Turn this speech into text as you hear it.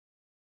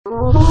To a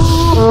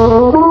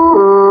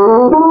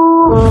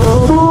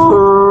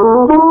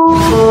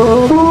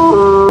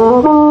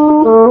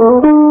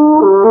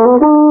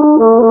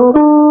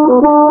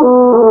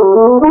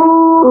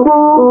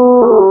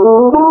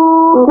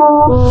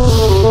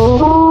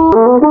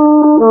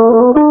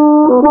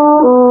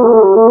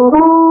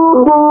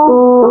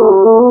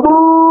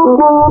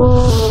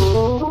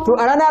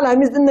ranar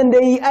Alhamis din nan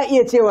dai a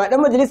iya cewa dan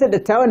majalisar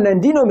dattawan nan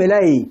Dino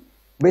Melaye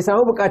bai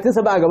samu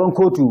bukatunsa ba a gaban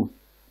kotu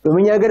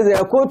domin ya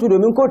garzaya kotu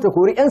domin kotu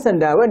kori 'yan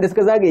sanda wanda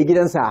suka zagaye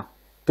gidansa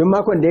tun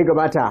makon da ya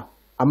gabata,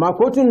 amma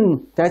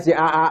kotun ta ce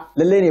a'a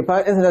lalle ne fa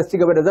 'yan sanda su ci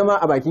gaba da zama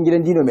a bakin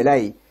gidan Dino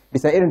Melaye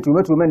bisa irin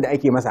tume-tumen da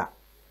ake masa.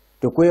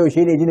 To ko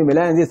yaushe ne Dino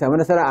Melaye zai samu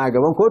nasara a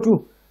gaban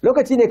kotu?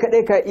 Lokaci ne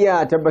kadai ka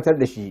iya tabbatar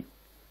da shi.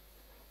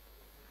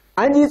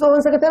 An ji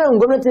tsohon sakataren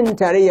gwamnatin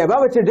tarayya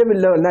Babacir David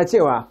Lawal na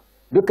cewa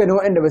dukkanin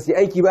waɗanda ba su yi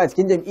aiki ba a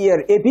cikin jam'iyyar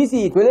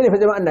APC to lalle fa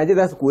jama'an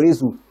Najeriya za su kore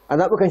su a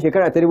zaɓukan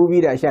shekara ta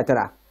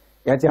 2019.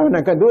 Ya ce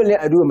wannan kan dole ne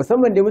a duba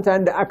musamman da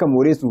mutanen da aka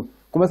more su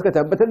kuma suka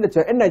tabbatar da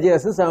cewa 'yan Najeriya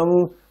sun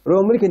samu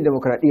rawan mulkin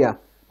demokradiyya,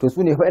 to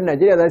su ne fa 'yan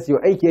Najeriya za su yi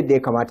aiki yadda ya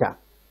kamata.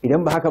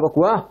 Idan ba haka ba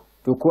kuwa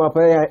to kowa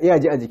fa ya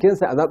ji a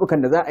jikinsa a zaɓukan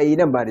da za a yi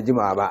nan ba da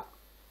jimawa ba.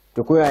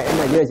 To koya 'yan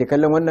Najeriya ke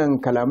kallon wannan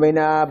kalamai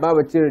na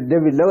Babacir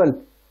David Lawal?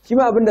 Shi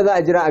ma abin da za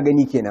a jira a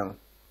gani kenan.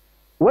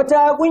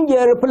 Wata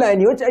kungiyar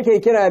Fulani wacce ake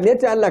kira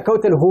Meta Allah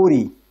Kautal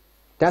Hori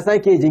ta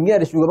sake jingiya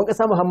da shugaban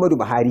kasa Muhammadu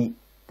Buhari.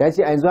 Ta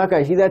ce a yanzu haka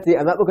shi za ta yi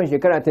a zaɓukan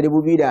shekara ta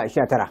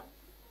 2019.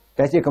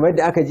 Ta ce kamar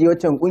da aka ji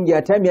waccan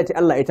kungiya ta Meta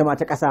Allah ita ma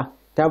ta kasa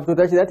ta fito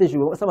ta ce za ta yi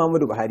shugaban kasa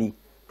Muhammadu Buhari.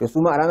 To su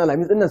ma a ranar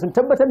Alhamis ɗin sun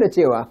tabbatar da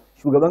cewa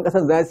shugaban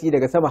kasan za su yi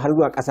daga sama har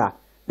zuwa ƙasa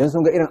don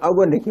sun ga irin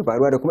abubuwan da ke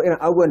faruwa da kuma irin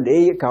abubuwan da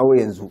ya kawo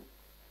yanzu.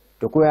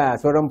 To koya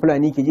sauran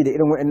Fulani ke ji da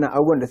irin waɗannan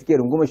abubuwan da suke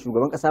rungumar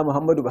shugaban kasa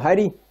Muhammadu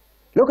Buhari?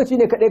 Lokaci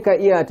ne kaɗai ka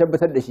iya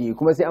tabbatar da shi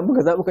kuma sai an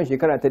buga zaɓukan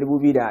shekara ta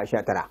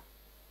 2019.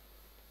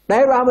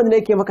 Dahiru Ahmed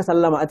ne ke maka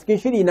sallama a cikin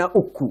shiri na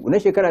 3 na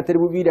shekara ta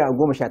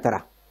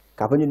 2019.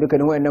 Kafin jin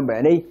dukkanin wayannan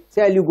bayanai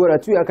sai Ali Gora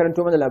ya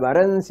karanto mana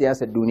labaran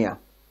siyasar duniya.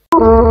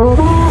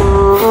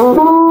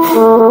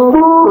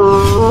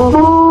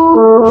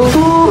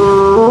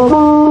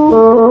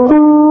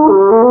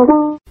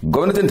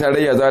 Gwamnatin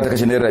tarayya za ta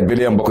kashe naira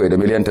biliyan 7 da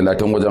miliyan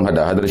 30 wajen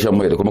hada-hadar shan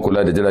mai da kuma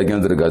kula da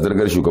jiragen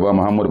zirga-zirgar shugaba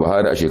Muhammadu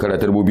Buhari a shekara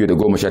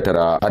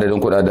 2019. Adadin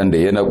kudaden da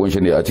yana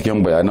kunshi ne a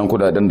cikin bayanan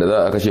kudaden da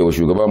za a kashe wa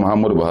shugaba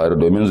Muhammadu Buhari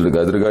domin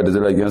zirga-zirga da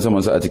jiragen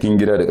saman sa a cikin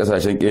gida da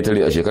kasashen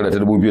ƙetare a shekara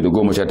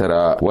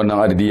 2019. Wannan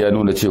adadi ya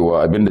nuna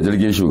cewa abinda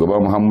jirgin shugaba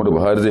Muhammadu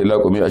Buhari zai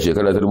laƙume a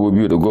shekara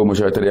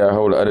 2019 ya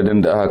haura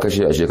adadin da aka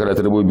kashe a shekara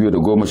 2017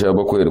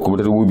 da kuma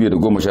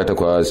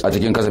 2018 a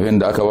cikin kasafin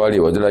da aka ware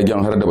wa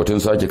jiragen har da batun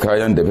sake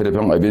kayan da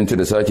firfin abinci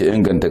da sake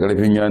inganta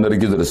karfin yanar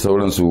gizo da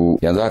sauransu.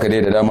 Yanzu haka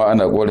dai da dama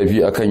ana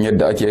korafi akan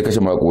yadda ake kashe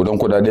makudan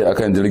kudade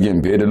akan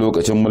jirgin fiye da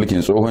lokacin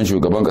mulkin tsohon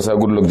shugaban kasa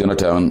Goodluck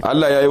Jonathan.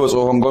 Allah ya yi wa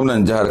tsohon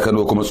gwamnan jihar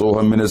Kano kuma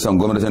tsohon ministan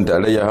gwamnatin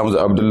tarayya Hamza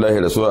Abdullahi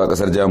rasuwa a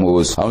kasar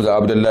Jamus. Hamza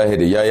Abdullahi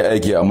da ya yi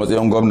aiki a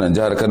matsayin gwamnan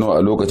jihar Kano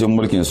a lokacin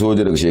mulkin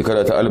soja daga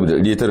shekara ta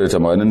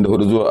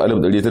 1984 zuwa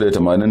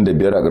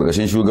 1985 a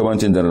karkashin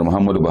shugabancin janar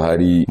Muhammadu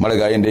Buhari.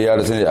 Marigayin da ya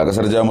rasu ne a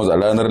kasar Jamus a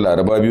ranar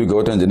Laraba 2 ga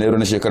watan Janairu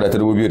na shekara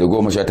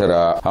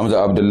 2019.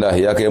 Hamza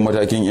Abdullahi ya kai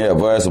matakin Air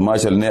Vice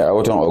Marshal ne a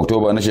watan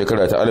Oktoba na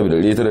shekara ta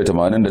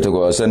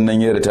 1988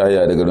 sannan ya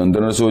ritaya daga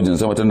rundunar sojin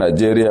sama ta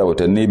Najeriya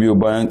watanni biyu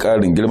bayan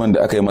karin girman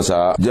da aka yi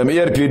masa.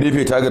 Jami'ar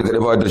PDP ta gargaɗi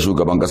fadar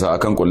shugaban kasa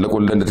akan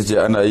kulle-kullen da tace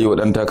ana yi wa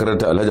dan takarar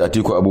ta Alhaji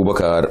Atiku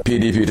Abubakar.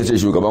 PDP tace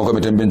shugaban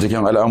kwamitin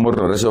binciken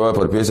al'amuran rashawa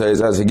Farfesa ya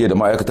tsasige da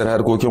ma'aikatar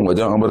harkokin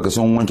wajen Amurka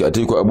sun wanke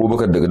Atiku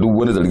Abubakar daga duk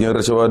wani zargin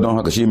rashawa don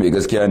haka shi mai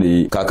gaskiya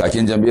ne.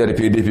 Kakakin jami'ar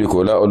PDP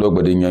Kola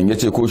Ologbadinyan ya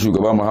ce ko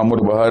shugaba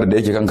Muhammadu Buhari da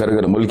yake kan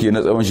kargar mulki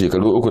na tsawon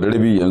shekaru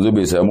 3.5 yanzu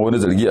bai samu wani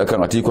zargi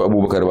akan Atiku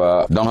Abubakar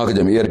ba. Don haka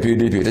jam'iyyar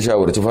PDP ta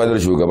shawarci fadar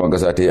shugaban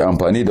kasa ta yi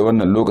amfani da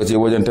wannan lokaci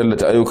wajen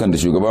tallata ayyukan da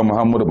shugaba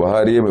Muhammadu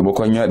Buhari ya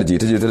maimakon yaɗa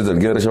jita-jitar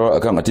zargin rashawa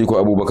akan Atiku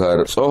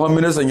Abubakar. Tsohon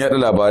ministan yaɗa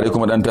labarai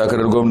kuma dan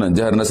takarar gwamnan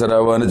jihar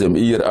Nasarawa na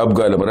jam'iyyar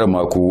Abga Lamaran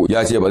Mako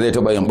ya ce ba zai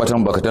taɓa yin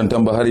batan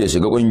bakatantan ba har ya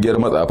shiga ƙungiyar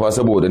matsafa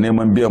saboda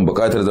neman biyan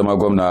buƙatar zama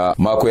gwamna.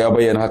 Mako ya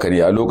bayyana haka ne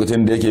a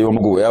lokacin da yake yi wa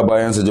magoya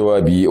bayansa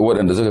jawabi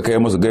waɗanda suka kai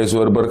musu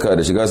gaisuwar barka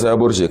da shiga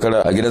sabuwar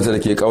shekara a gidansa da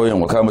ke ƙauyen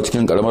Wakama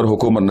cikin ƙaramar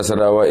hukumar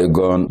Nasarawa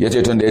Egon. Ya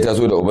ce tun da ya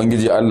taso da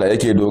Ubangiji Allah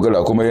yake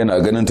dogara kuma yana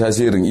ganin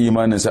tasirin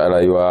imaninsa a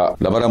rayuwa.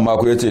 Lamaran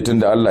Mako ya ce tun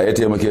da Allah ya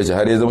taimake shi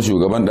har ya zama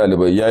shugaban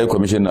ɗalibai, ya yi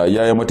kwamishina,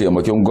 ya yi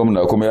mataimakin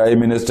gwamna kuma ya yi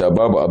minista,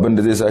 babu abin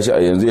da zai sa shi a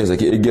yanzu ya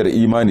saki igiyar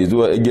imani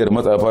zuwa igiyar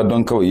matsafa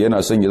don kawai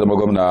yana son ya zama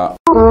gwamna.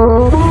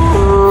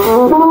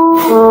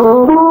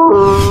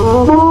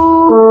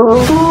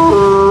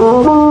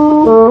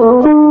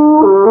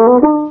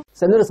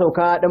 Sannu da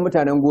sauka dan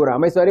mutanen Gora,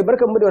 mai saurari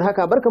barkanmu da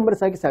haka, barkanmu da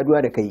sake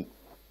saduwa da kai.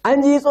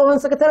 An ji tsohon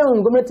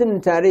sakataren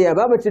gwamnatin tarayya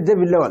Babacir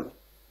David Lawal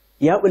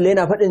ya bulle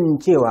yana faɗin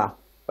cewa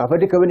ba fa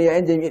duka bane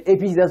yayin jami'ar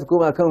APC za su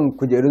koma kan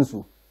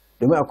kujerunsu,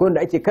 domin akwai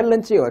wanda ake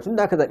kallon cewa tun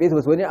da aka zaɓe su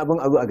ba su wani abin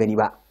a zo a gani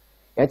ba.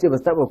 Ya ce ba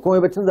su taɓa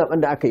komai ba tun zaɓen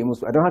da aka yi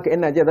musu, a don haka 'yan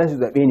Najeriya za su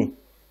zaɓe ne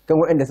kan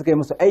waɗanda suka yi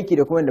musu aiki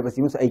da kuma wanda ba su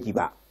yi musu aiki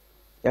ba.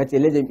 Ya ce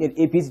jam'iyyar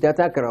APC ta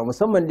taka rawa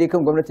musamman dai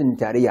kan gwamnatin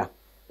tarayya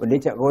wanda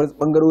yake a wasu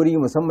bangarori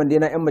musamman dai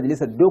na 'yan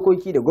majalisar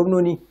dokoki da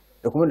gwamnoni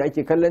da kuma da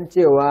ake kallon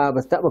cewa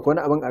ba su taɓa wani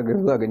abin a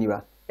zuwa gani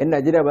ba 'yan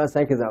Najeriya ba su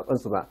sake zaɓen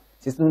su ba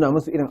sai su nuna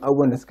musu irin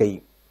abubuwan da suka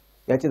yi.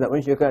 Ya ce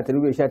zaɓen shekara ta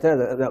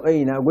 2019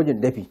 zaɓen na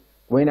gwajin dafi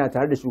kuma yana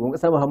tare da shugaban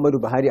ƙasa Muhammadu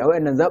Buhari a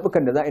waɗannan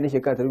zaɓukan da za a yi na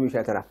shekara ta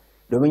 2019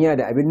 domin yana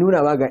da abin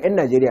nunawa ga 'yan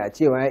Najeriya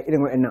cewa ya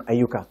irin waɗannan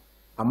ayyuka.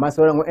 Amma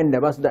sauran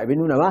waɗanda ba su da abin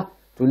nunawa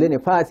to ne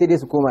fa sai dai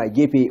su koma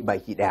gefe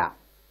baki ɗaya.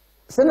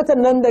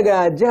 Sanatan nan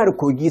daga jihar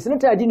Kogi,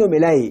 Sanata Dino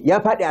Melaye ya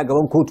faɗi a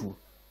gaban kotu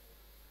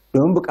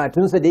domin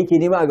bukatunsa da yake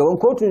nema a gaban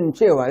kotun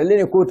cewa lalle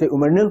ne kotu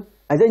umarnin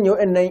a janye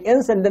waɗannan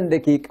 'yan sandan da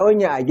ke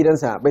ƙawanya a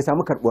gidansa bai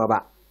samu karɓuwa ba.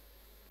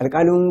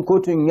 Alƙalin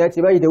kotun ya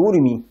ce bai da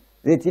wurumi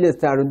zai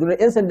tilasta rundunar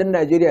 'yan sandan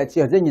Najeriya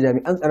cewa janye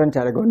jami'an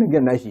tsaronta daga wannan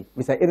gidan nashi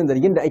bisa irin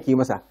zargin da ake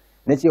masa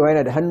na cewa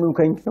yana da hannu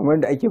kan kisan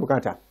wanda ake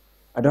bukata.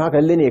 A don haka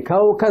lalle ne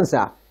kawo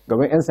kansa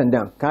gaban 'yan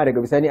sandan ka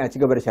daga bisani a ci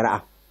gaba da shari'a.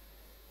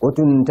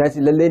 Kotun ta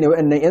ce lalle ne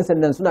waɗannan 'yan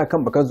sandan suna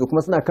kan bakansu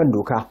kuma suna kan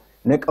doka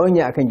na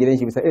ƙawanya akan gidan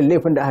shi bisa irin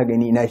laifin da aka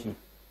gani nashi.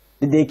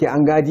 Duk da yake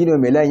an ga Dino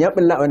Melaye ya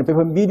bulla a wani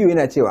faifan bidiyo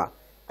yana cewa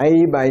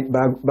ai ba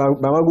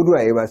ma guduwa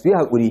yayi ba su yi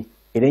hakuri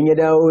idan ya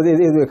dawo zai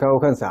zo ya kawo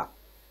kansa.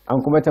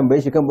 An kuma tambaye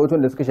shi kan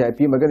batun da suka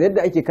shafi magana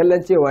yadda ake kallon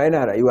cewa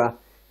yana rayuwa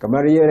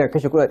kamar yana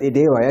kashe kuɗaɗe da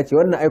yawa ya ce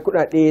wannan ai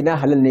kuɗaɗe na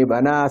halal ne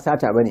ba na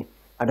sata bane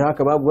a don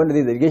haka babu wanda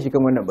zai zarge shi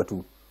kan wannan batu.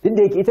 Duk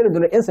da yake ita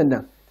rundunar 'yan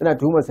sandan tana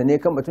tuhumar sa ne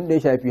kan batun da ya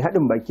shafi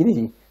haɗin baki da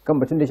shi kan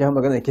batun da ya shafi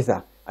maganar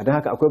kisa a don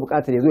haka akwai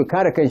buƙatar ya zo ya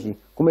kare kanshi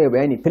kuma ya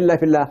bayani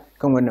filla-filla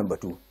kan wannan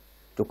batu.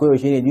 To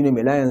koyaushe ne Dino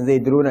Melaye zai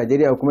duro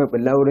Najeriya kuma ya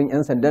bulla wurin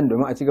 'yan sandan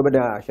domin a ci gaba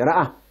da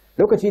shari'a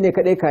lokaci ne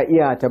kadai ka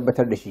iya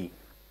tabbatar da shi.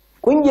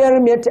 Kungiyar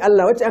Miyatti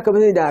Allah wacce aka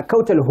sani da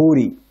Kautal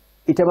Hore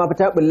ita ma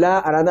ta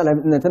bulla a ranar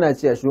Alhamis tana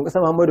cewa shugaban ƙasa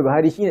Muhammadu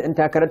Buhari shine ɗan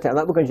takararta a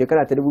zaɓukan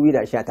shekara ta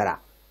 2019.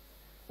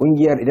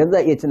 Kungiyar idan za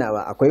a iya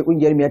tunawa akwai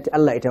kungiyar Miyatti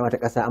Allah ita ma ta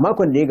ƙasa a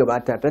makon da ya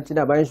gabata ta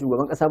tuna bayan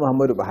shugaban ƙasa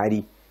Muhammadu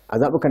Buhari a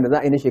zaɓukan da za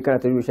a yi na shekara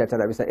ta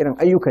 2019 bisa irin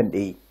ayyukan da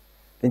ya yi.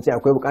 Sun ce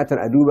akwai buƙatar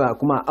a duba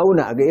kuma a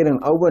auna a ga irin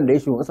abubuwan da ya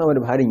shugaban ƙasa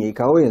Muhammadu Buhari ya yi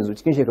kawo yanzu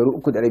cikin shekaru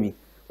 3 da rabi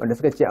wanda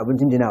suka ce abin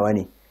jinjinawa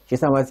ne. Shi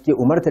yasa ma suke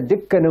umartar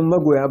dukkanin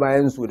magoya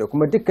bayan su da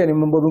kuma dukkanin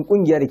mambobin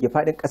kungiya da ke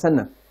faɗin ƙasar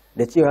nan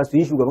da cewa su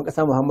yi shugaban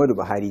ƙasa Muhammadu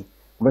Buhari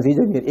kuma su yi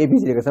jami'ar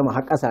APC daga sama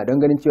har ƙasa don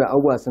ganin cewa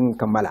abubuwa sun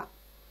kammala.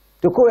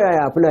 To ko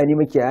yaya Fulani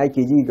makiyaya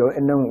ke ji ga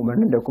waɗannan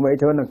umarnin da kuma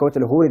ita wannan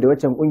Kautal Hore da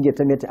waccan kungiyar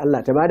ta Miyatti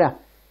Allah ta bada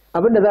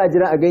abinda za a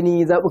jira a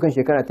gani zaɓukan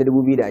shekara ta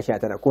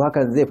 2019 ko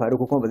hakan zai faru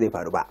ko kuma ba zai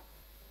faru ba.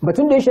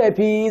 Batun da ya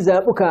shafi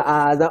zaɓuka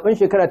a zaɓen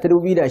shekara ta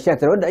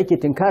 2019 wanda ake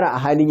tunkara a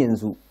halin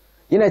yanzu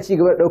yana ci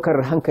gaba da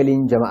ɗaukar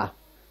hankalin jama'a.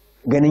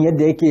 Ganin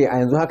yadda yake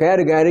a yanzu haka ya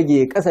riga ya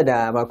rage ƙasa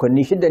da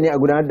makonni 6 ne a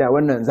gudanar da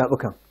wannan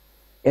zaɓukan.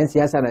 'Yan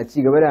siyasa na ci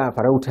gaba da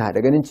farauta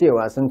da ganin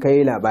cewa sun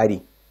kai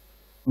labari.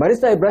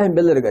 Barista Ibrahim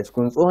Bello daga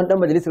cikin tsohon ɗan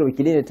majalisar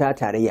wakilai ne ta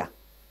tarayya.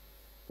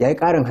 Ya yi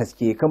ƙarin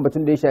haske kan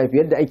batun da ya shafi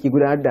yadda ake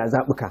gudanar da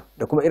zaɓuka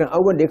da kuma irin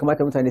abubuwan da ya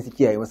kamata mutane su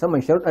kiyaye musamman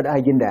sharuɗa da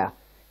aka gindaya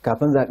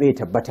kafin zaɓe ya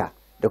tabbata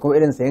da kuma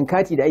irin sayan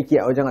kati da ake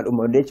a wajen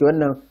al'umma wanda ya ce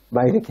wannan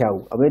ba da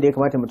kyawu abin da ya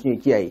kamata mutum ya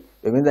kiyaye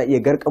domin za a iya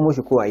garkamo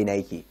shi kowa ina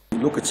yake.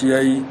 Lokaci ya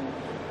yi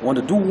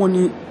wanda duk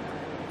wani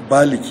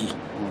baliki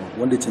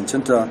wanda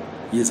cancanta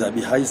ya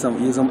zaɓi har ya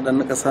zama ɗan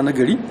na ƙasa na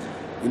gari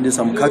inda ya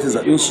samu katin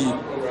zaɓen shi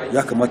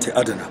ya kamata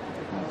ya adana.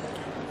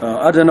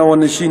 Adana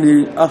wannan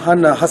shine an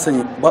hana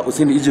Hassan ba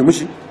Usaini ije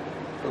mishi,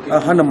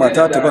 an hana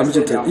mata ta ba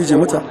mijinta ije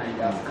mata.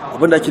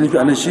 Abinda ake nufi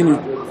a nan shine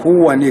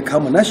kowane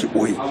kama nashi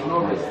ɓoye.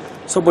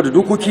 Saboda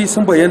dokoki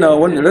sun bayyana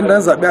wanda ran da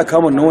zaɓe a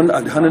kama na wani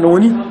a hannu na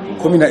wani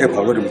komai na iya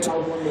faruwa da mutum.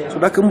 So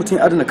da kan mutum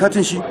ya adana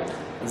katin shi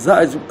za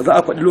a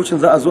faɗi lokacin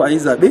za a zo a yi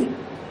zaɓe.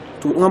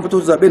 To in an fito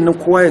zaɓen nan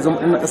kowa ya zama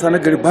ɗan ƙasa na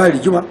gari ba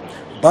rigima,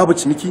 babu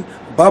ciniki,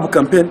 babu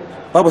kamfen,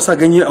 babu sa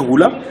ganye a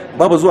hula,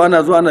 babu zuwa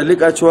ana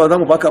leƙa cewa za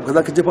mu baka abu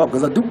kaza ka jefa abu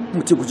kaza duk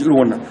mutum guji irin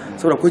wannan.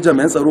 Saboda akwai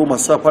jami'an tsaro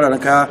masu sa fararen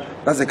kaya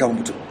za su kama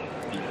mutum.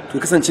 To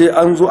kasance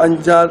an zo an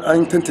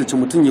tantance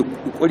mutum ya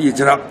kokari ya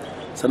jira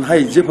sannan har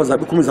ya jefa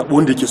zaɓe kuma zaɓi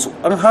wanda yake so.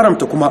 An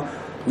haramta kuma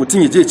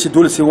mutum ya je ya ce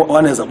dole sai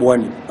wani ya zaɓi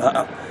wani.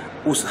 A'a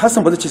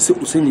Hassan ba zai ce sai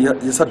Usaini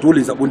ya sa dole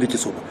ya zaɓi wanda yake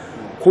so ba.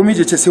 Ko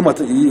miji ce sai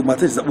mata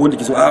ta zaɓi wanda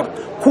ke so a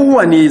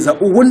kowane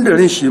zaɓi wanda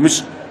ran shi ya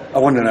mishi a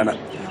wannan rana.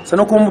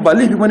 Sannan kuma ba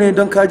laifi bane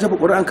don ka jefa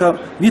ƙuri'anka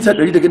mita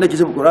 100 daga inda ke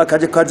jefa ƙuri'a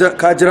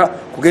ka jira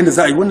ku ga yadda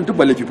za a yi wannan duk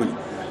ba laifi bane.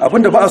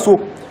 Abinda ba a so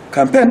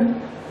campaign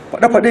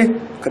faɗe-faɗe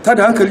ka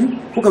tada hankali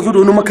ko ka zo da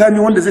wani makami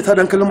wanda zai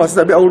tada hankalin masu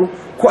zaɓe a wurin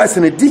ko a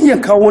sanadiyyar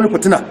kawo wani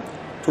fitina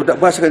to da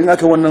ba shi ganin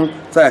aka wannan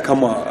za a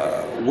kama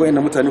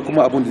wayannan mutane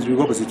kuma abin da zai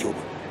ba zai kyau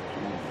ba.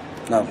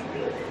 Na'am.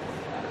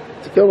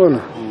 Kyau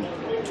wannan.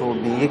 To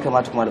me ya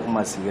kamata kuma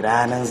al'umma su yi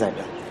ranar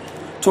zaɓen?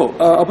 To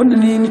abin da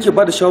ni nake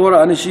ba da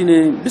shawara a nan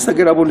shine bisa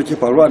ga abin da ke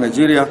faruwa a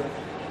Najeriya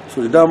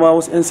so da dama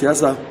wasu 'yan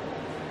siyasa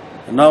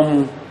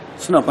namu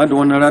suna amfani da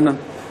wannan ranar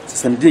su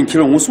sanadiyan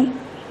kiran wasu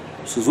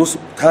su zo su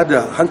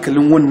tada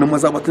hankalin wannan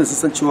mazaɓatan su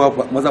san cewa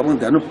mazaɓan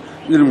da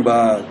irin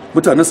ba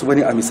mutanen su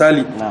bane a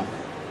misali.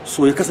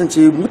 So ya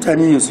kasance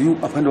mutane ne su yi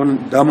amfani da wannan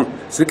damar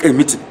su rika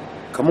mitin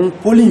kamar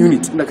polling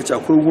unit inda ka ce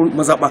akwai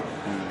mazaɓa.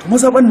 To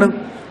mazaɓan nan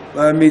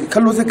mai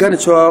kallo zai gane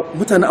cewa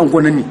mutanen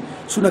angonan ne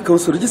suna kawo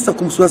su rijista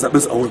kuma su zaɓe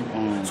su a wurin.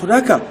 so da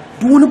haka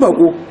duk wani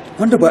bako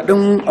wanda ba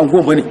dan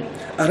anguwan bane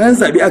a ran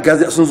zabe a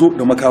gazi sun zo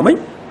da makamai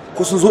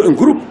ko sun zo in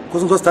group ko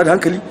sun zo su tada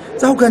hankali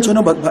za ku gane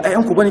cewa ba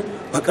ayyan ku bane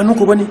ba kannun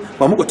ku bane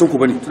ba makwatan ku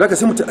bane to da haka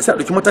sai mutum sai a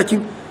dauki matakin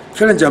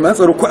kiran jami'an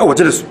tsaro ko a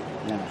waje da su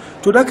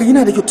to da haka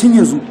yana da kyau tun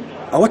yanzu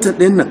a watan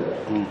ɗayan nan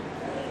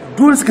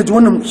dole suka ji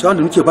wannan shawarar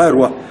da muke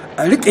bayarwa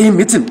a rika yin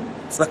mitin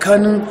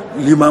tsakanin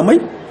limamai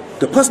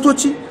da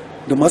fastoci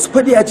da masu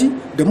faɗi aji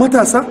da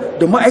matasa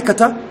da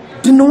ma'aikata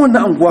dinnan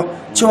wannan anguwa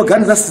cewa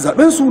gani za su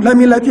zaɓen su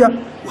lami lafiya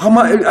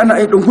amma ana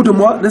yi ɗan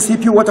gudunmawa don su yi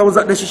fiye wata wanzu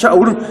ɗan sha a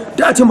wurin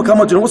da a taimaka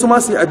ma jama'a wasu ma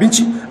su yi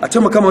abinci a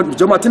taimaka ma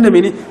jama'a tun da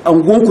mene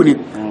anguwanku ne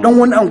dan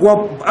wani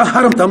anguwa an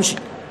haramta mishi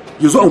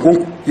ya zo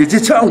anguwanku ya je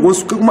can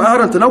anguwansu kuma an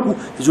haramta naku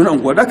ya zo na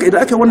anguwa da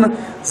idan aka yi wannan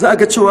za a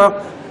ga cewa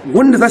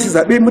wanda za su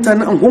zaɓe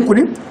mutanen angonku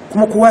ne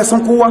kuma kowa ya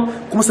san kowa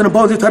kuma sanin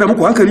bawa zai tada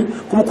muku hankali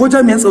kuma ko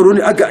jami'an tsaro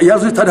ne ya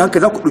zo ya tada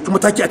hankali za ku ɗauki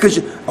mataki a kan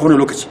shi a wannan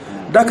lokaci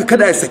da aka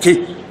kada ya sake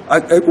a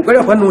kokari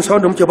a fannin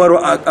shawar da muke bayarwa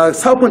a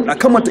sabon a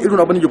kamanta irin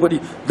abin da ke faɗi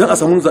don a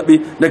samu zaɓe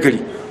na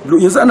gari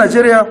yanzu a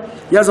Najeriya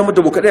ya zama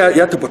da bokada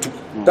ya tabbatu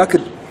da aka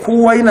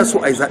kowa yana so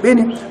a yi zaɓe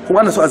ne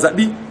kuma ana so a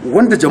zaɓi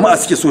wanda jama'a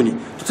suke so ne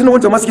to tunda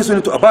wanda jama'a suke so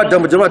ne to a ba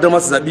jama'a dama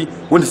su zaɓi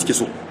wanda suke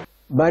so.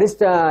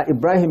 Barista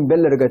Ibrahim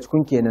Bello daga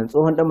cikin kenan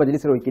tsohon dan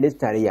majalisar wakilai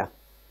tarayya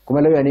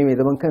kuma lauya ne mai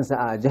zaman kansa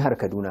a jihar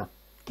Kaduna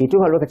ke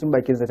tuha lokacin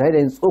bakinsa tare da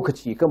yin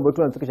tsokaci kan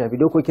batuwan suka shafi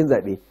dokokin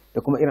zaɓe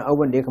da kuma irin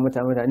abubuwan da ya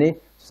kamata mutane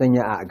su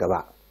sanya a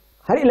gaba.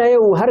 Har ila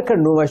yau harkar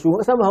noma shugaban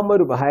ƙasa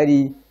Muhammadu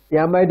Buhari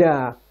ya mai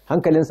da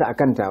hankalinsa a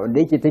kanta wanda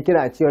yake ta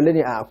kira a cewa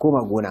ne a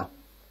koma gona.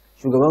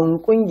 Shugaban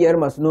kungiyar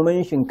masu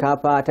noman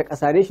shinkafa ta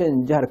ƙasa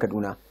reshen jihar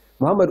Kaduna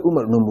Muhammad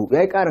Umar Numbu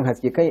ya yi ƙarin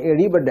haske kan irin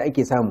ribar da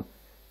ake samu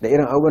da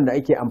irin abubuwan da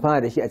ake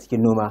amfana da shi a cikin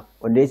noma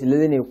wanda ya ce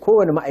lalle ne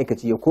kowane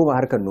ma'aikaci ya koma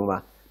harkar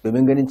noma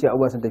domin ganin cewa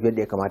abubuwa sun tafi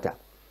yadda ya kamata.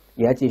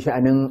 Ya ce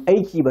sha'anin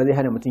aiki ba zai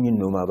hana mutum yin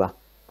noma ba,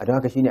 a don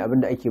haka shine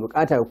abin da ake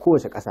bukata ga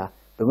kowace ƙasa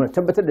domin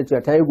tabbatar da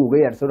cewa ta yi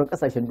gogayya da sauran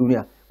ƙasashen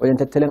duniya wajen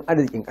tattalin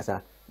arzikin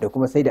ƙasa da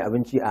kuma sai da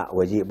abinci a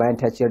waje bayan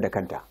ta ciyar da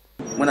kanta.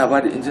 Muna ba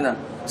da injina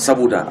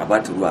saboda a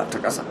bata ruwa ta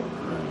ƙasa.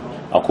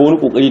 Akwai wani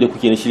kokari da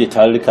kuke na shirya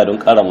tarurruka don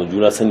ƙara ma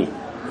juna sani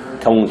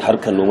kan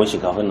harkar noman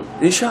shinkafa nan?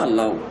 Insha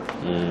Allah.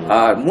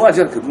 Mu a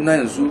jihar Kaduna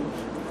yanzu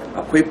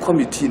akwai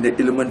kwamiti na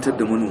ilmantar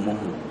da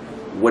manomanmu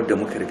wadda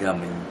muka riga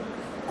mun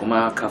yi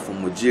kuma kafin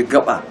mu je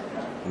gaba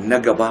na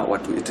gaba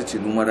wato ita ce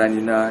noman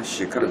rani na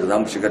shekarar da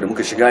zamu shiga da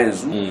muka shiga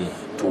yanzu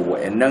to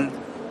wa'annan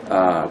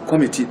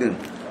kwamiti din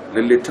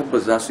lalle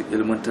tabbas za su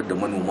ilmantar da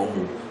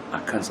manomanmu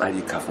akan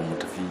tsari kafin mu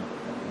tafi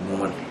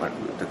noman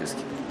da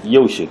gaske.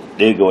 Yau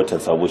ɗaya ga watan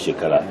sabon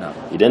shekara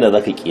idan da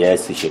zaka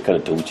kiyasi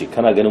shekarar ta wuce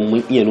kana ganin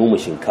mun iya noma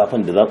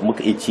shinkafan da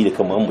muka iya ci da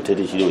kan mu ta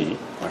da shi da waje?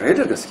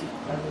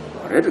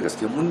 Kwarai da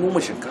gaske mun noma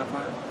shinkafa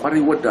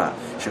kwarai wadda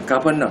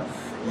shinkafan nan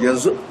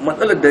yanzu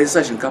matsalar da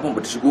yasa shinkafan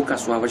bata shigo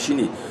kasuwa ba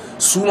shine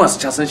su masu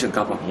casan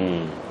shinkafa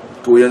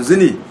to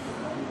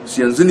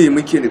yanzu ne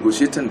muke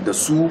negotiating da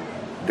su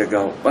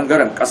daga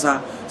bangaren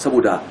kasa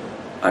saboda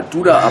a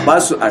tura a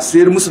basu a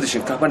sayar musu da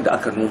shinkafan da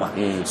aka noma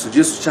su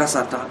je su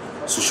casa ta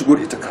su shigo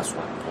da ita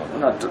kasuwa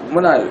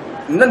muna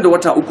nan da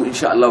wata uku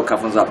insha Allah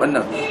kafin zaben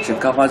nan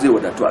shinkafa zai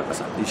wadatu a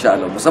ƙasa insha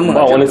Allah musamman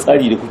ba wani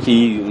tsari da kuke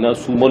yi na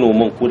su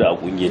manoman ko da a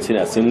kungiyace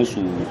na sai musu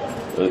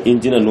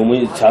injinan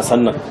noman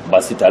casan nan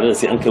ba su tare da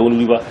sai an kai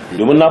wani ba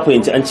domin na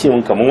fahimci an ce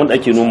mun kamar wanda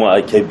ake noma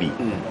a Kebbi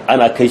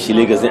ana kai shi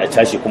Lagos ne a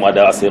cashe kuma a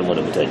dawo a sayar mu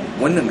da mutane.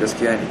 Wannan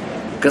gaskiya ne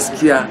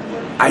gaskiya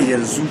a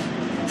yanzu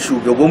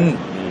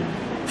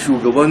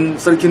shugaban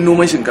sarkin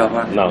noman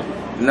shinkafa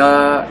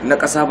na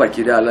ƙasa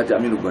baki da Alhaji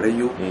Aminu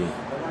Gwarayyo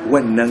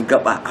wannan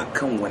gaba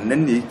akan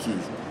wannan ne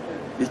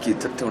yake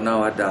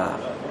tattaunawa da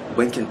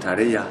bankin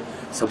tarayya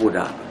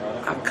saboda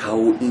a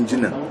kawo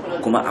injinan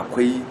kuma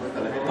akwai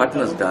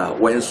partners da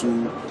wayansu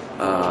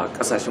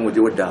kasashen waje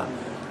wadda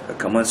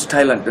kamar su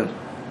Thailand din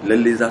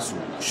lalle za su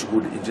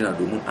shigo da injina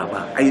domin a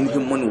ba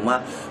ainihin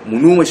manoma mu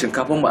noma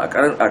shinkafan mu a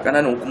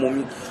kananan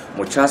hukumomi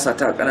mu casa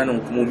ta a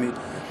kananan hukumomi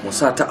mu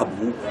sa ta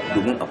abu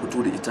domin a fito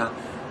da ita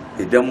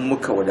idan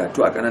muka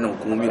wadatu a kananan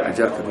hukumomi a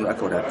jihar Kaduna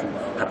aka wadatu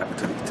har a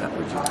fitar da ita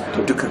waje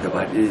to duka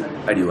gaba ɗaya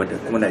arewa da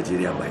kuma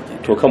Najeriya baki.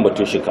 To kan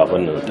batun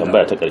shinkafan nan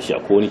tambaya ta ƙarshe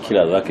akwai wani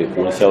kira za ka yi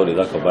ko wani shawari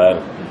za ka bayar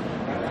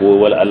ko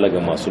wala Allah ga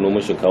masu noman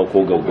shinkafa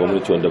ko ga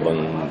gwamnati wanda ban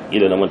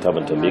ila na manta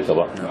ban tambaye ka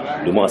ba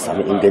domin a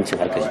samu ingancin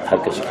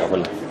harkar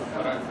shinkafan nan.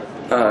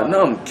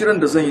 Na'am kiran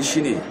da zan yi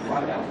shine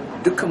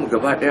dukkan mu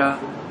gaba ɗaya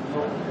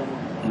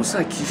mu sa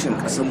kishin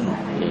ƙasarmu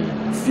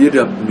fiye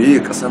da meye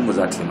ƙasarmu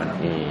za ta yi mana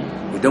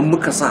idan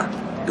muka sa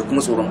da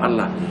kuma tsoron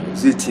Allah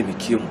zai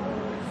taimake mu.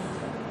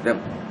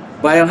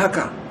 Bayan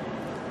haka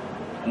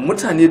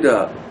mutane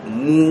da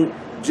mu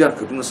jihar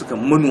Kaduna suka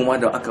manoma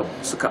da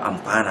suka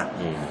amfana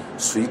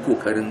su yi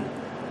kokarin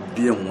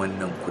biyan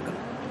wannan kudin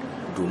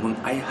domin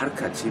ai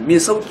harka ce mai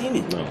sauki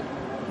ne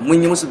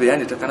mun yi musu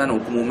bayani ta kananan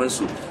hukumomin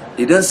su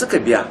idan suka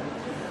biya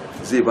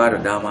zai ba da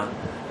dama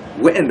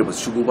waɗanda ba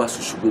su shigo ba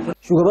su shigo.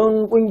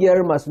 Shugaban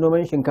kungiyar masu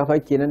noman shinkafa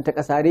kenan ta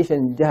ƙasa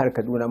reshen jihar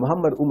Kaduna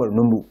Muhammad Umar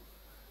Numbu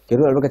ke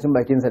zuwa lokacin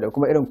bakinsa da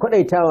kuma irin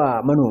kwadaitawa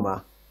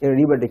manoma irin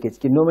ribar da ke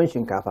cikin noman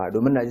shinkafa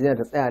domin Najeriya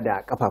ta tsaya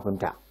da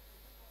kafafunta.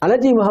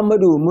 Alhaji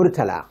Muhammadu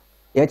Murtala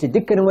ya ce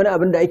dukkanin wani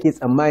abin da ake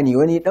tsammani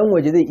wani dan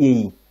waje zai iya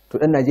yi to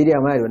dan Najeriya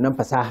ma da wannan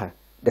fasahar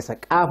da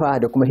sakafa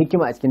da kuma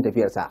hikima a cikin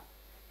tafiyarsa.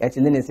 Ya ce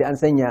lalle sai an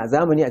sanya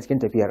zamani a cikin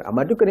tafiyar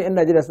amma dukkanin 'yan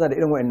Najeriya suna da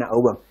irin waɗannan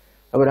abubuwan.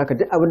 Saboda haka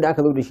duk abin da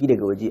aka zo da shi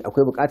daga waje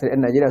akwai buƙatar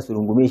 'yan Najeriya su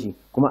rungume shi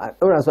kuma a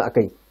ɗaura su a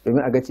kai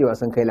domin a ga cewa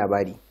sun kai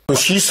labari.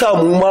 Shi sa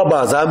mu ma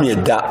ba za mu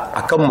yadda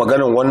akan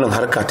maganar wannan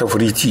harka ta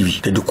Free TV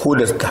da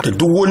decoder da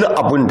duk wani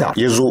abun da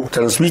ya zo.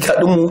 Transmitter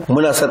din mu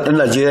muna son ɗan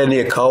Najeriya ne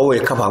ya kawo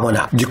ya kafa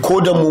mana.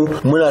 Decoder mu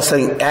muna son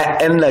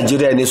 'ya'yan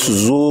Najeriya ne su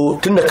zo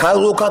tunda ka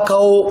zo ka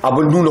kawo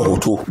abin nuna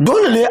hoto.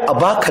 Dole ne a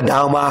baka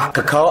dama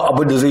ka kawo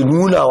abin da zai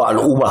nuna wa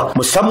al'umma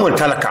musamman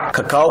talaka.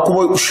 Ka kawo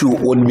kuma shi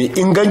wani mai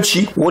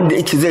inganci wanda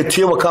yake zai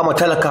taimaka ma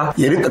talaka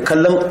ya rinka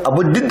kallon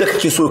abin duk da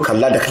kake so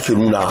kalla da kake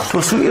nuna.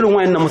 To su irin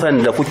wayannan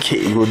mutanen da kuke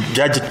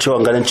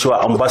jajircewa ganin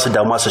cewa an ba su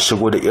dama su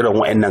shigo da irin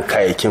wayannan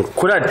kayayyakin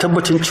kuna da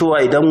tabbacin cewa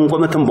idan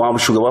gwamnatin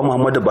shugaba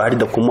Muhammadu Buhari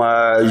da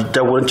kuma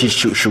jagoranci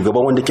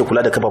shugaban wanda ke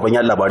kula da kafafen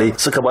yaɗa labarai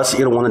suka ba su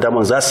irin wannan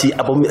daman za su yi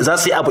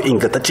abu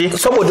ingantacce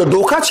saboda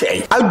doka ce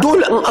ai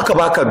dole in aka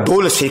baka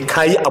dole sai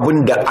kayi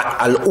abin da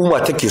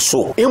al'umma take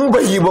so in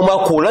bai yi ba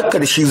ma korarka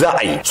da shi za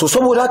a yi so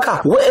saboda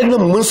haka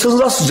wayannan mun san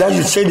za su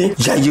jajirce ne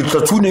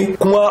jajirtattu ne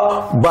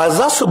kuma ba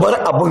za su bar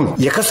abin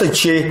ya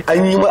kasance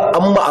an yi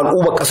an ma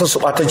al'umma kasar su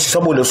batanci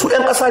saboda su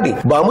 'yan kasa ne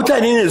ba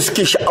mutane ne da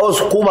suke sha'awar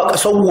su koma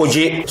kasar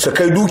waje su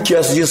kai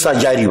dukiya su je sa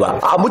jari ba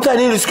a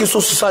mutane ne suke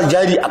so su sa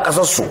jari a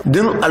kasar su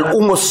din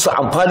al'umma su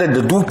amfana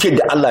da dukiyar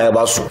da Allah ya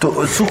ba su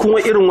to su kuma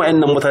irin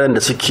wayannan mutanen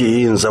da suke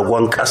yin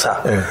zagon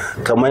kasa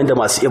kamar yadda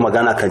masu iya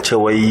magana kan ce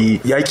wai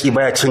yaki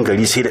baya cin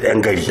gari sai da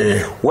ɗan gari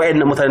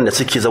wayannan mutanen da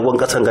suke zagon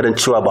kasan garin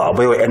cewa ba a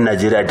baiwa 'yan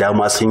Najeriya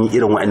dama sun yi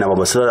irin wayannan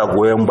ba su da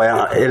goyon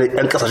bayan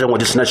 'yan kasashen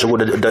waje suna shigo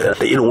da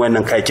irin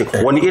wayannan kayayyakin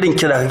wani irin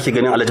kira kake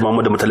ganin Alhaji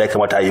Muhammadu Murtala ya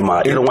kamata a yi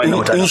ma irin wayannan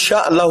mutanen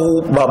insha Allah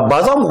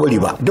ba za mu bari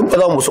ba duk ba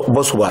za mu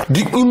ba su ba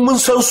duk in mun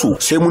san su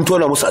sai mun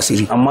tona musu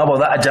asiri amma ba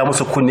za a ja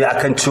musu kunne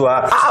akan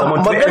cewa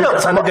kamar to yan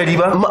kasa na gari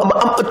ba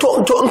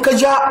to in ka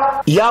ja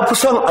ya fi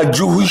son a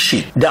juhun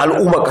shi da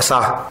al'umma kasa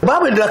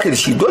babu da zaka da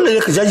shi dole ne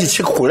ka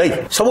jajirce ka korai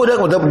saboda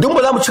duk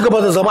ba za mu ci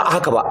gaba da zama a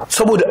haka ba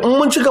saboda in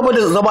mun ci gaba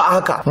da zama a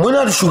haka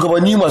muna da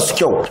shugabanni masu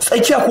kyau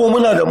tsakiya kuma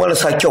muna da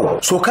marasa kyau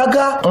so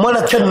kaga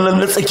mara kyan nan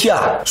na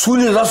tsakiya su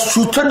ne za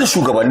su cutar da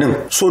shugabannin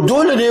so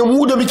dole ne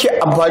mu da muke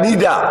amfani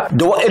da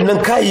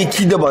waɗannan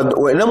kayayyaki da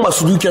waɗannan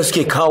masu dukiya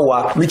suke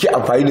kawowa muke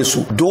amfani da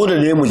su dole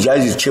ne mu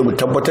jajirce mu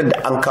tabbatar da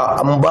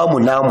an ba mu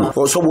namu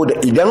saboda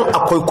idan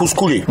akwai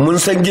kuskure mun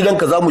san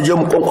gidanka za mu je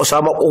mu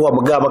kwankwasa ma kofa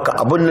mu ga maka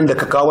abin nan da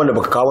ka kawo mana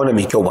baka kawo mana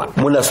mai kyau ba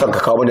muna son ka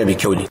kawo mana mai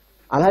kyau ne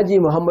Alhaji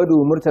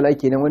Muhammadu Murtala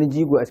kenan wani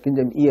jigo a cikin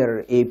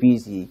jam'iyyar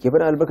APC ke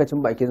faɗin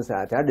albarkacin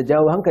bakinsa tare da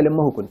jawo hankalin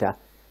mahukunta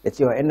da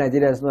cewa 'yan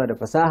Najeriya suna da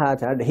fasaha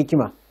tare da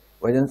hikima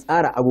wajen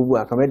tsara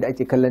abubuwa kamar yadda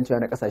ake kallon cewa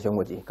na kasashen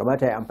waje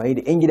kamata ya amfani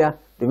da 'yan gida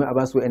domin a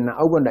basu wa'annan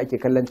abubuwan da ake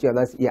kallon cewa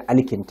za su iya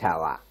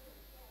alkintawa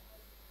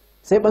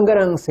sai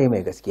bangaren sai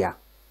mai gaskiya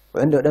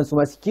waɗanda waɗansu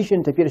masu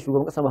kishin tafiyar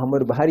shugaban ƙasa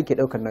Muhammadu Buhari ke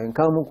ɗaukar nauyin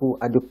kawo muku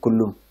a duk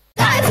kullum.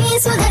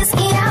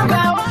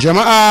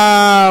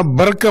 Jama'a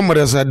barkanmu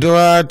da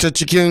saduwa ta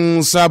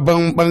cikin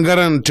sabon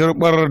bangaren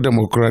turbar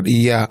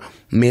dimokradiyya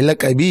mai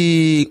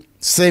lakabi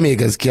sai mai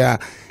gaskiya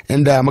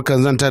inda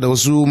mukan zanta da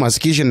wasu masu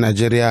kishin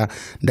Najeriya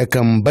da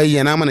kan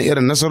bayyana mana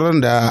irin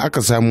nasarorin da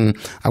aka samu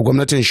a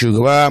gwamnatin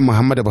shugaba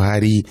Muhammadu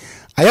Buhari.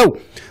 A yau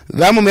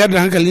za mu mayar da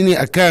hankali ne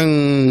akan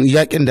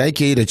yakin da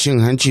ake yi da cin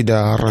hanci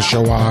da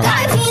rashawa.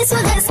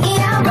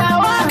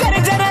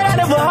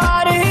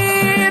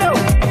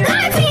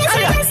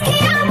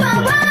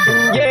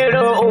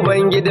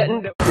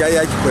 Ya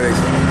yaki kwarai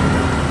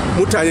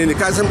mutane ne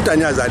kasan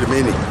mutane a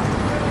zalume ne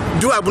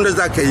duk abin da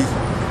za ka yi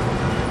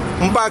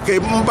in ba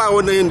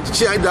wannan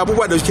da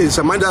abubuwa da suke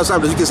saman da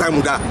suke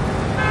samu da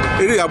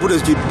irin abu da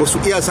suke ba su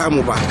iya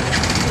samu ba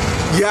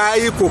ya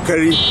yi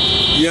kokari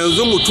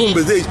yanzu mutum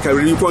ba zai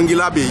karbi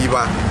kwangila bai yi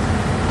ba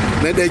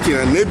na da yake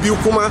na biyu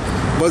kuma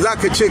ba za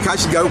ka ce ka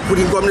shiga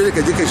kudin gwamnati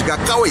ka je ka shiga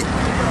kawai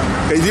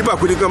ka yi ba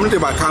kudin gwamnati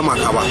ba kama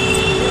ka ba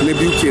na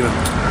biyu kenan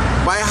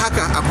bayan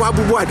haka akwai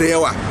abubuwa da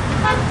yawa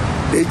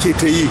da yake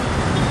ta yi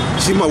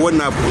shi ma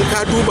wannan abu in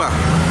ka duba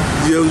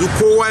yanzu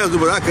kowa yanzu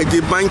ba za ka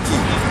je banki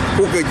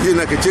ko ka je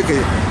na ka ce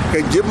ka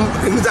je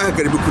in za ka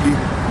karbi kudi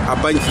a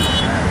banki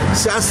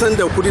sai san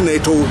da kudi na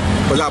ito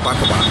ba za a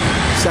baka ba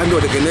sai da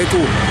daga na ito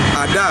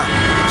a da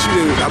shi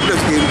ne abu da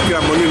suke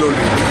kira money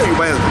laundering duka yi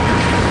bayan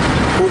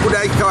ko kudi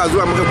ake kawa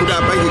zuwa maka kudi a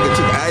banki ka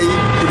ce ai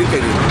kudi ka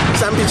ne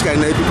san fi cika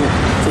na ya fito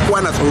ko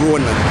kowa na tsoro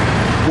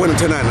wannan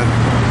tana nan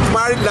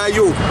kuma da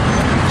yau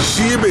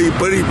shi bai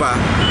bari ba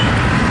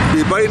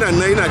bai bari nan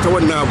yana ta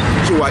wannan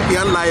cewa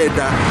iyan layar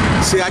da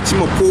sai ya ci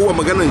ma kowa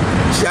maganan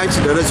ciyanci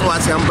da rasuwa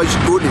sai an bashi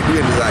dole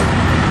ne da za a yi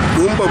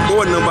don babba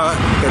wannan ba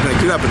da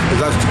Najeriya ba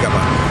za su ci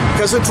gaba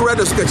kasan turai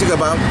da suka ci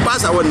gaba ba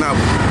sa wannan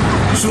abu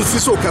sun fi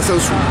so kasan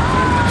su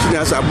shi ne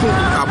yasa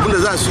abun da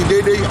za su yi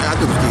daidai a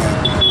haka suke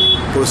yi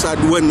to sa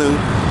duk wannan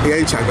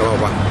yayin ci gaba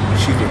ba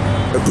shi ne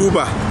da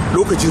duba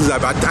lokacin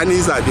zabe a tani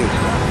zaben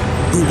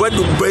duba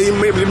dubbai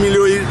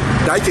miliyoyi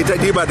da ake ta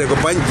diba daga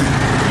banki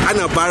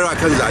ana bayarwa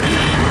kan zabe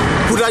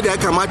guda da ya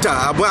kamata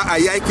a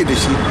yaki da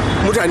shi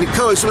mutane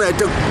kawai suna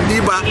ta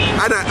ɗiba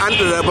an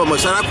raba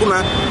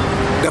masarakuna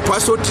da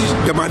fasoti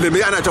da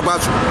malamai ana ta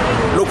basu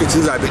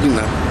lokacin zaɓe din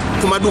nan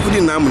kuma duk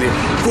kudin namu ne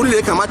kudin da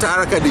ya kamata a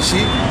raka da shi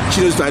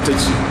shine suna ta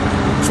ci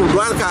so don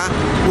haka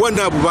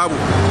wannan abu babu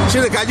shi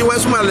ne kaji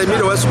wasu malami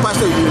da wasu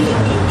pastor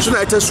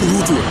suna ta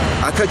surutu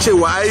akan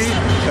cewa ai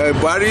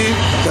bari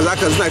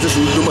kaza suna ta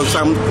surutu ba su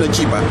samu na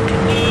ci ba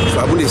so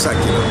abu ne sa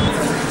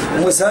kenan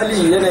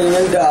misali yanayin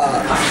yadda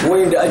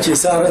wayanda ake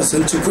sa ran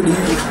sun ci kuɗi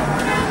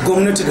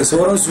gwamnati da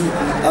sauransu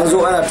an zo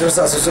ana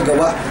tarsa su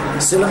gaba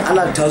suna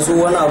ana tatso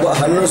wani abu a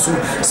hannunsu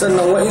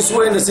sannan wa'insu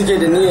wayanda suke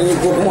da niyan yi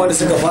ko kuma wanda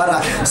suka fara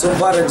sun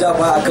fara ja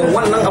baya akan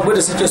wannan abu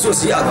da suke so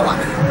su yi a gaba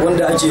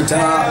wanda ake ta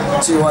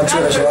cewa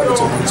cin rashawa da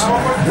cin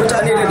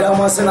mutane da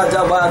dama suna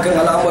ja baya akan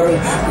al'amarin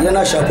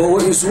yana shafar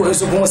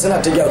wa'insu kuma suna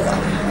ta gyaruwa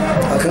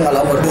akan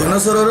al'amarin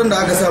nasarorin da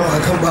aka samu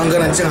akan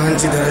bangaren cin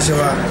hanci da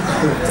rashawa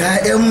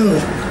ƴaƴanmu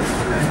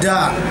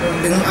da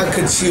in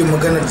aka ce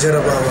maganar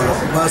jarabawa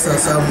ba sa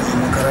samu a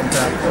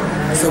makaranta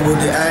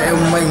saboda 'ya'yan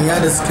manya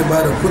da suke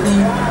ba da kuɗi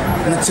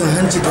na cin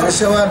hanci da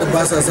rashawa da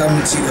ba sa samun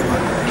ci gaba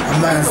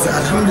amma yanzu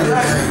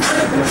alhamdulillah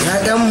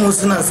 'ya'yanmu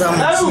suna samun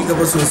ci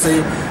gaba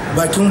sosai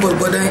bakin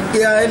gwargwadon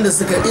iyayen da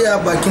suka iya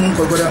bakin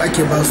gwargwadon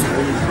ake ba su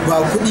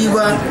ba kuɗi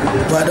ba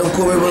don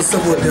komai ba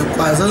saboda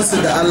kwazansu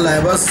da Allah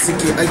ya ba su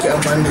suke ake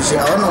amfani da shi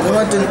a wannan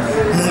gwamnatin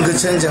mun ga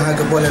canjin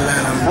haka bola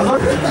lana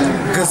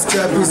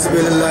gaskiya fi su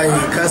belallahi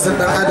kasar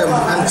dan adam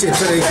an ce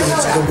tare yake da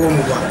cika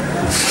goma ba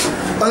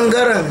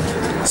bangaren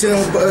cin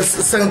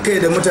san kai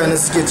da mutane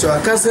suke cewa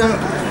kasan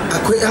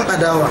akwai yan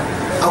adawa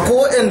akwai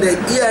waɗanda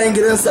iyayen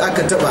gidansu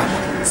aka taba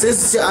sai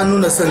su ce an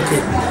nuna son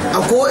kai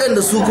akwai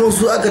waɗanda su kuma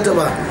su aka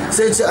taba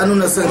sai ce an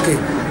nuna son kai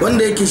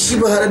wanda yake shi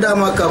ba har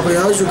dama kafin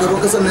ya hau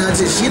shugaban kasar ya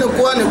ce shi na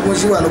kowa ne kuma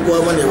shi ba na kowa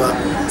bane ba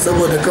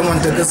saboda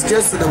kamanta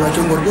gaskiyarsa da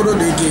bakin gwargwaro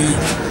da yake yi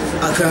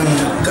akan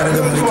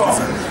kargar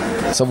mulkinsa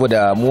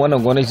saboda mu wannan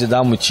gwamnati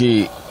za mu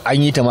ce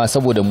an yi ta ma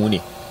saboda mu ne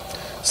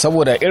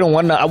saboda irin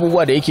wannan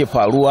abubuwa da yake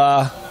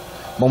faruwa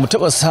ba mu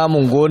taɓa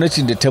samun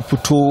gwamnatin da ta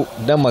fito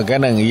da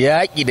maganan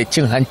yaƙi da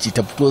cin hanci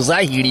ta fito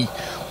zahiri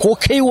ko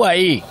kai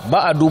waye ba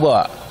a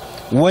duba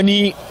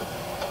wani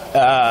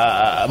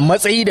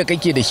matsayi da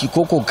kake da shi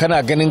koko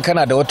kana ganin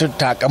kana da wata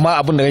takama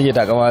abin da kake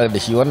takama da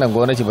shi wannan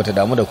gwamnati bata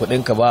damu da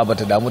kuɗin ka ba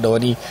bata damu da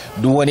wani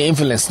duk wani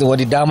influence din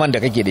wani daman da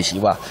kake da shi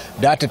ba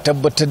da ta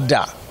tabbatar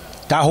da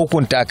ta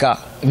hukunta ka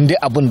inda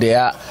abin da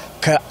ya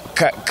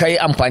ka yi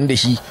amfani da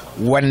shi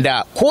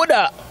wanda ko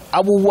da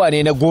abubuwa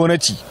ne na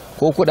gwamnati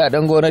ko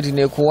kudaden gwamnati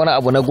ne ko wani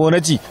abu na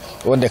gwamnati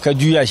wanda ka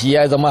juya shi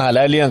ya zama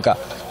halaliyanka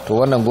to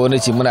wannan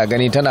gwamnati muna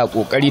gani tana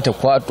kokari ta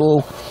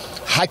kwato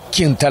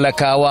hakkin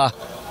talakawa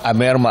a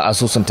mayar ma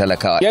asusun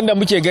talakawa yanda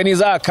muke gani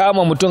za a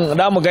kama mutum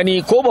da mu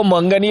gani ko ban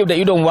mu gani da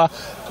idon ba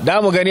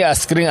da mu gani a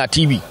screen a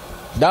TV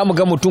da mu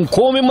ga mutum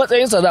komin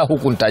matsayinsa za a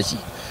hukunta shi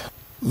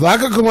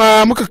zaka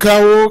kuma muka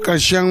kawo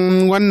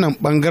ƙarshen wannan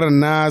bangaren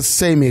na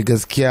sai mai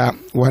gaskiya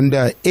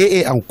wanda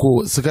AA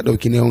Anko suka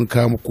ɗauki neman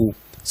kawo muku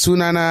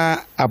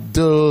sunana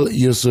Abdul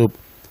Yusuf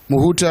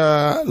mu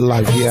huta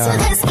lafiya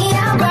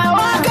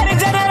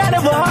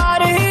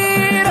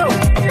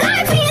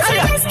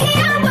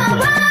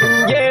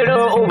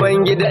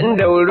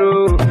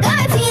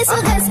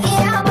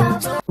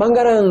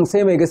bangaren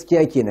sai mai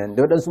gaskiya kenan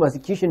da waɗansu masu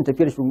kishin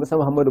tafiyar shugaban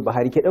sama Muhammadu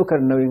Buhari ke ɗaukar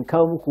nauyin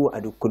kawo muku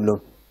a duk kullum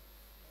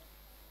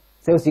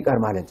sai wasu ƙar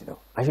malam tinau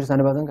ashir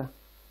sani bazanga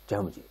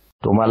jamuje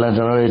to malam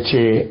janar ya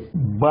ce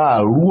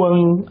ba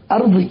ruwan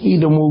arziki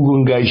da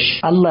mugun gashi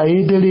Allah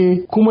ya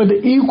dare kuma da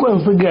ikon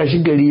su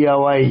gashi gari ya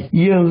waye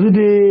yanzu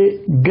dai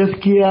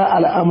gaskiya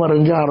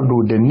al'amarin jihar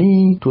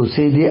Dodani to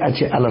sai dai a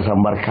ce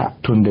alasan barka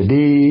tunda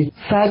dai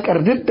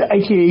sakar duk da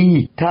ake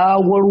yi ta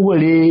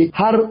warware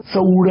har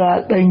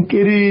saura dan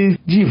kiri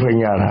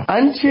jifan yara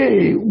an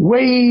ce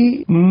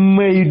wai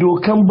mai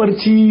dokan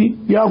barci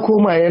ya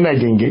koma yana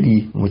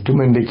gengedi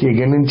mutumin da ke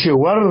ganin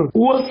cewar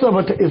uwarsa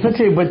bata isa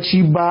ta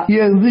bacci ba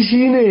yanzu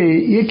shine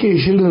yake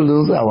shirin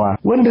rantsawa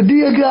wanda duk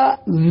ya ga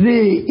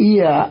zai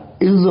iya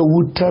iza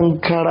wutan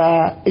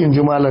kara in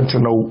ji malam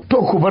Tinau to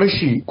ku bar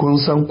shi kun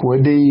san kuwa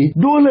dai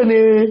dole ne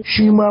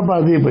shi ma ba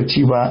zai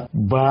bacci ba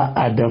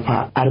a dafa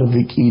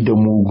arziki da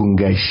mugun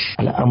gashi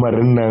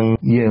al'amarin nan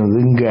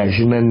yanzu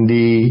gashi nan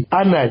dai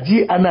ana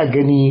ji ana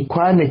gani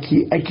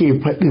kwanaki ake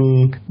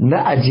faɗin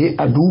na aje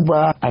a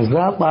duba a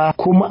zaɓa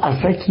kuma a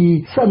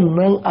saki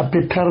sannan a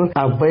fitar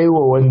a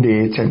baiwa wanda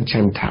ya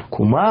cancanta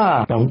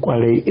kuma dan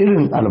kwarai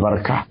irin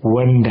albarka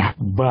wanda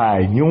ba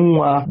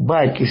yunwa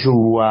ba kishin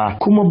ruwa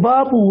kuma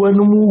babu wani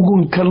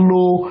mugun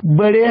kallo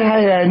bare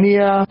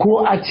hayaniya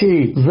ko a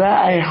ce za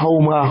a yi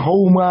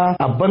hauma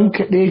a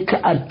bankaɗe ka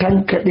a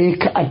tankaɗe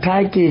ka a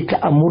take ka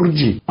a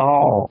murje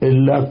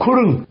illa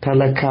kurin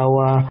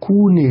talakawa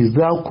ku ne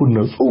za ku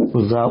natsu ku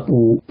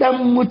zaɓo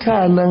ɗan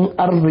mutanen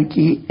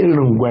arziki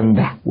irin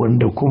gwanda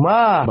wanda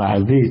kuma ba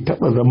zai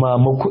taɓa zama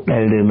maku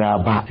ɗan rina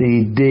ba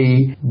sai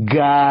dai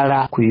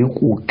gara ku yi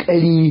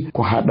ƙoƙari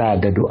ku haɗa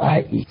da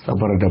du'a'i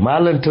saboda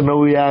malam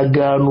Tinau ya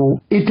gano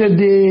ita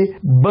dai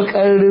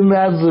baƙar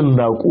rina dajin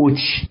na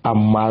ƙoci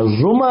amma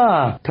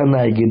zuma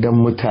tana gidan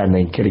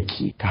mutanen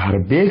kirki, ta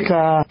harbe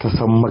ka ta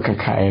san maka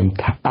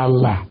kayanta.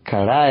 Allah ka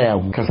raya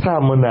mu, ka sa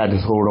muna da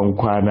sauran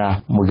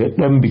kwana mu ga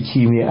ɗan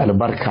biki mai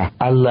albarka.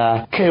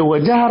 Allah kai wa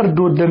jihar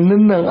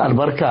dodannin nan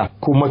albarka,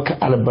 kuma ka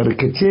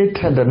albarkace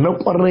ta da na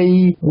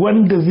ƙwarai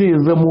wanda zai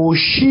zamo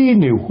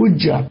shine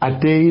hujja a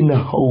daina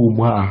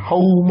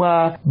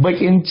hauma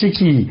baƙin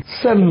ciki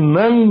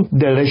sannan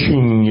da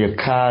rashin ya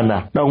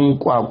kana ɗan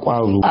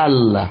kwakwazo.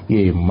 Allah ya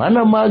yi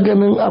mana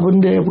maganin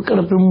abin da ya fi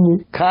ƙarfinmu.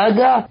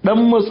 Kaga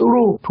ɗan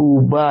matsuro to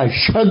ba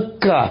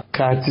shakka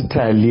ka ci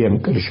taliyan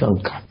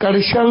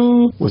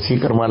ƙarshen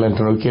wasikar Malam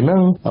Tanau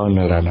kenan a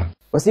wannan rana.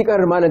 Wasikar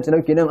Malam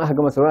Tanau kenan aka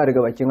gama saurara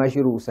daga bakin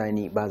Hashiru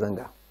Sani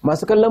Bazanga.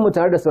 Masu kallon mu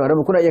tare da sauraron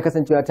mu kuna iya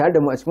kasancewa tare da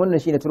mu a cikin wannan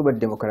shine Turbar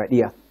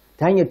Dimokradiyya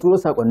ta hanyar turo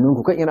sakonnin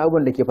ku kan irin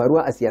abubuwan da ke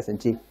faruwa a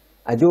siyasance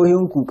a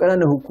jihohin ku,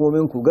 ƙananan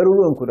hukumomin ku,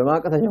 garuruwan ku da ma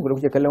kasashen ku da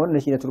kuke kallon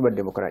wannan shine Turbar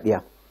Dimokradiyya.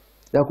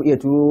 Za ku iya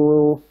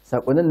turo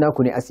sakonnin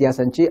naku ne a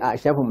siyasance a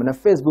shafin mu na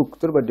Facebook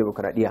Turbar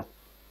Dimokradiyya.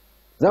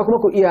 Za kuma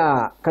ku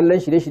iya kallon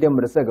shirye-shiryen mu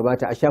da suka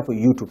gabata a shafin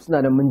YouTube,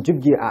 suna nan mun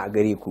jibge a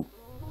gare ku.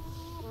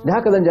 Da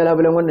haka zan ja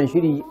labulen wannan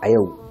shiri a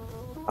yau.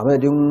 A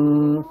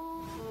madadin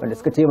wanda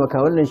suka taimaka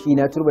wannan shi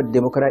na Turbar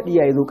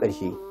Dimokradiyya ya zo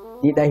ƙarshe.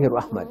 Ni Dahiru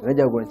Ahmed na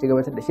jagoranci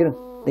gabatar da shirin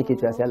nake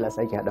cewa sai Allah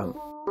sake haɗa mu.